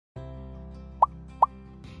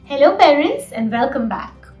Hello parents and welcome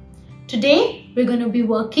back. Today we're going to be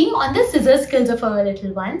working on the scissor skills of our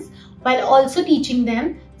little ones while also teaching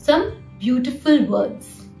them some beautiful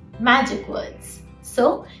words, magic words.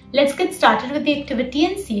 So let's get started with the activity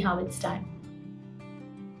and see how it's done.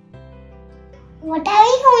 What are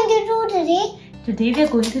we going to do today? Today we are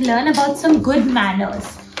going to learn about some good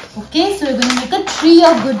manners. Okay, so we're going to make a tree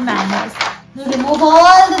of good manners. We'll remove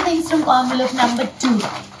all the things from envelope number 2.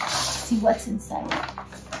 See what's inside.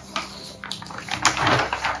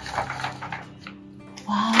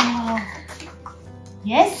 Wow.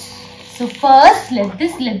 Yes. So first, let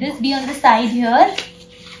this be on the side here.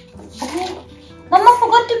 Oh, Mama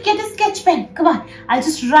forgot to get a sketch pen. Come on, I'll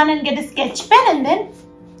just run and get a sketch pen and then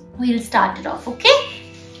we'll start it off. Okay.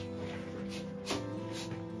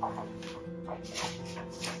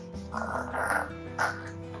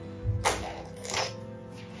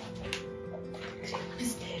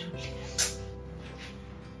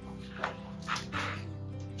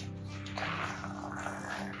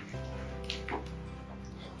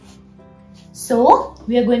 So,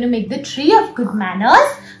 we are going to make the tree of good manners.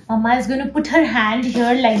 Mama is going to put her hand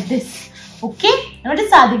here like this. Okay? Now what is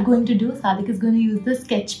Sadik going to do? Sadik is going to use the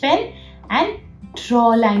sketch pen and draw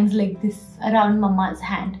lines like this around Mama's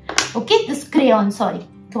hand. Okay? This crayon, sorry.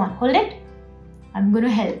 Come on, hold it. I'm going to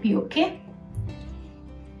help you, okay?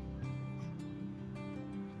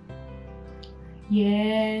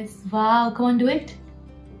 Yes. Wow. Come on, do it.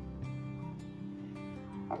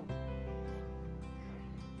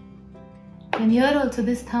 And here also,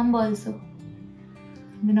 this thumb also.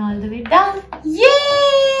 And then all the way down.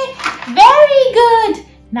 Yay! Very good!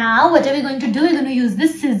 Now, what are we going to do? We're going to use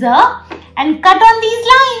this scissor and cut on these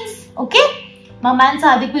lines. Okay? Mama and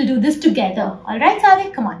Sadik will do this together. Alright,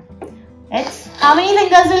 Sadik? Come on. How many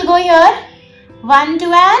fingers will go here? 1,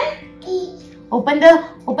 2 and 3. Open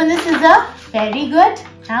the scissor. Very good.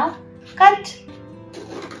 Now, cut.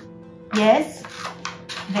 Yes.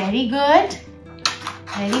 Very good.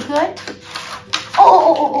 Very good.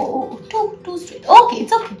 Too straight. Okay,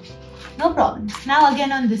 it's okay. No problem. Now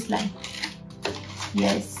again on this line.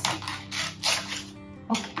 Yes.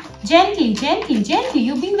 Okay. Gently.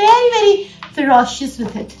 You're being very, very ferocious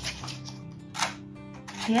with it.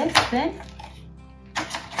 Yes, then.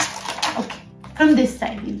 Okay. From this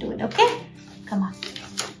side we'll do it, okay? Come on.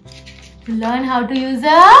 To learn how to use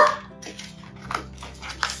a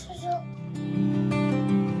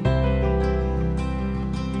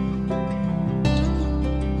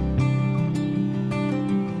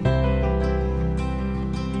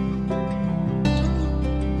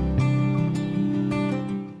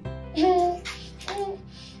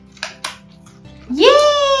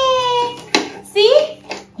Yay! See?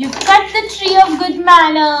 You cut the tree of good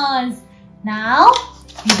manners. Now,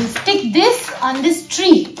 we will stick this on this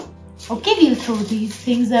tree. Okay, we'll throw these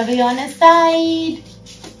things away on a side.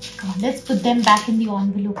 Come on, let's put them back in the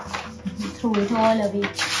envelope. We'll throw it all away.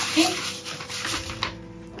 Okay?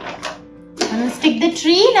 I'm going to stick the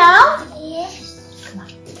tree now. Yes. Come on.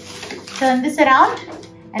 Turn this around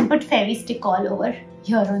and put fairy stick all over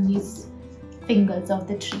here on these fingers of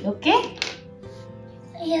the tree. Okay?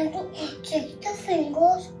 You have to check the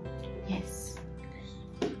fingers. Yes.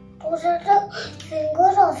 Those are the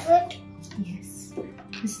fingers of it. Yes.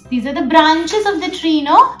 These are the branches of the tree,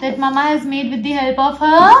 no? That Mama has made with the help of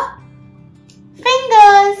her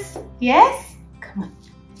fingers. Yes? Come on.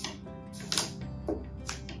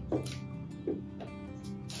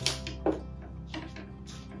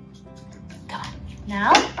 Come on.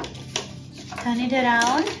 Now, turn it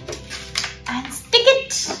around and stick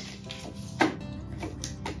it.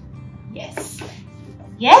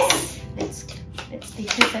 Yes, let's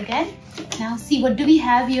take this again. Now see, what do we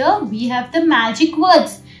have here? We have the magic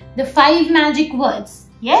words, the 5 magic words.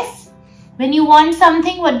 Yes, when you want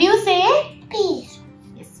something, what do you say? Please.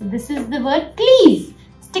 Yes, so this is the word please.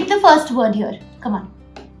 Stick the first word here. Come on.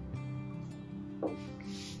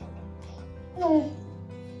 No.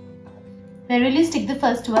 Where will you stick the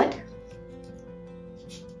first word?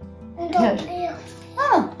 Here.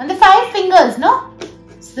 Oh, on the 5 fingers, no?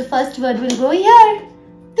 So the first word will go here.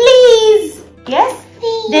 Please. Yes?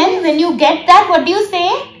 Please. Then when you get that, what do you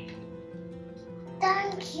say?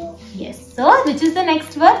 Thank you. Yes. So which is the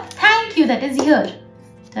next word? Thank you. That is here.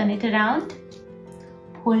 Turn it around.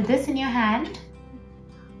 Hold this in your hand.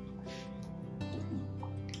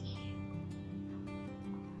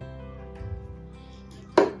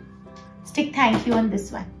 Stick thank you on this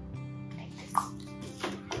one. Like this.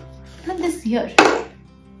 And this here.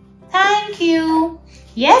 Thank you.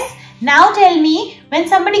 Yes. Now tell me, when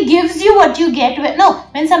somebody gives you what you get,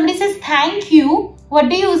 when somebody says thank you, what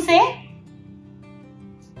do you say?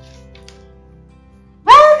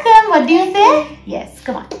 Welcome. what do you say? Yes,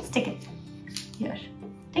 come on, stick it. Here,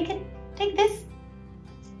 take it, take this.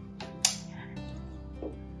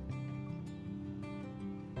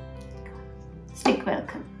 Stick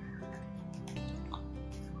welcome.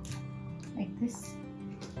 Like this.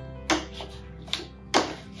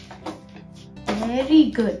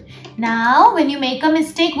 Very good. Now, when you make a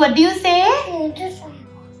mistake, what do you say?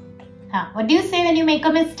 What do you say when you make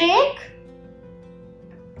a mistake?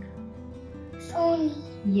 Sorry.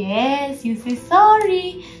 Yes, you say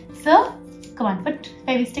sorry. So, come on, put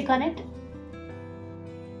fairy stick on it.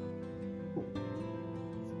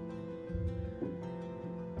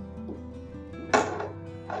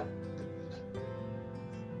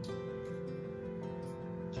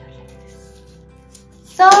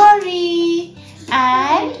 Sorry.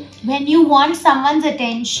 And when you want someone's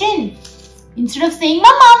attention, instead of saying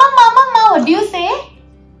mama, what do you say?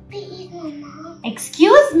 Please, Mama.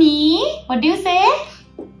 Excuse me. What do you say?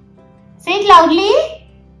 Say it loudly.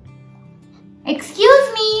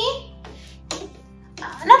 Excuse me.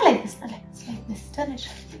 Not like this, not like this, like this. Turn it.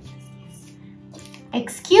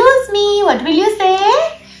 Excuse me. What will you say?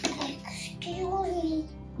 Excuse me.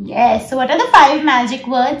 Yes. So what are the 5 magic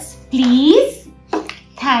words? Please.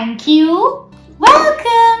 Thank you.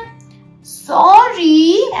 Welcome.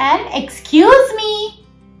 Sorry and excuse me.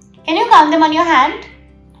 Can you count them on your hand?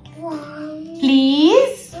 1.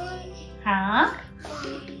 Please. 1.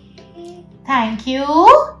 Thank you.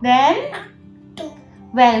 Then 2.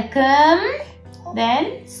 welcome.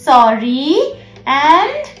 Then sorry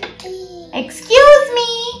and 3. excuse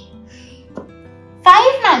me.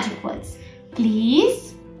 5 magic words.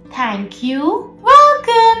 Please. Thank you.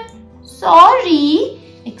 Welcome. Sorry.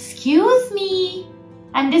 Excuse me.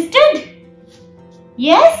 Understood?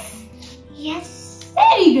 Yes? Yes.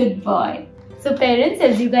 Very good boy. So parents,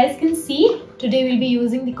 as you guys can see, today we'll be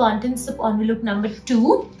using the contents of envelope number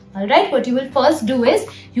 2. Alright, what you will first do is,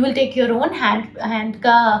 you will take your own hand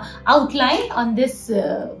outline on this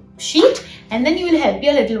sheet, and then you will help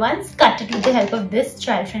your little ones cut it with the help of this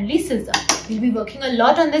child-friendly scissor. We'll be working a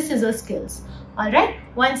lot on the scissor skills. Alright,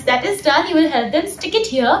 once that is done, you will help them stick it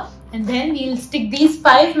here, and then we'll stick these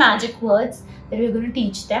 5 magic words that we're going to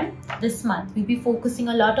teach them this month. We'll be focusing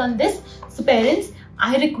a lot on this. So parents,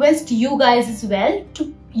 I request you guys as well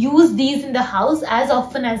to use these in the house as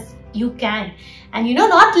often as you can. And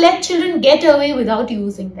not let children get away without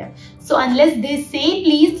using them. So unless they say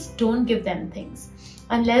please, don't give them things.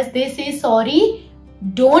 Unless they say sorry,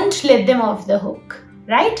 don't let them off the hook.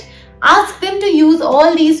 Right? Ask them to use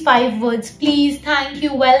all these 5 words, please, thank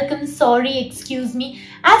you, welcome, sorry, excuse me,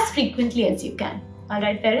 as frequently as you can.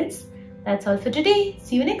 Alright parents, that's all for today.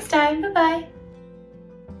 See you next time. Bye-bye.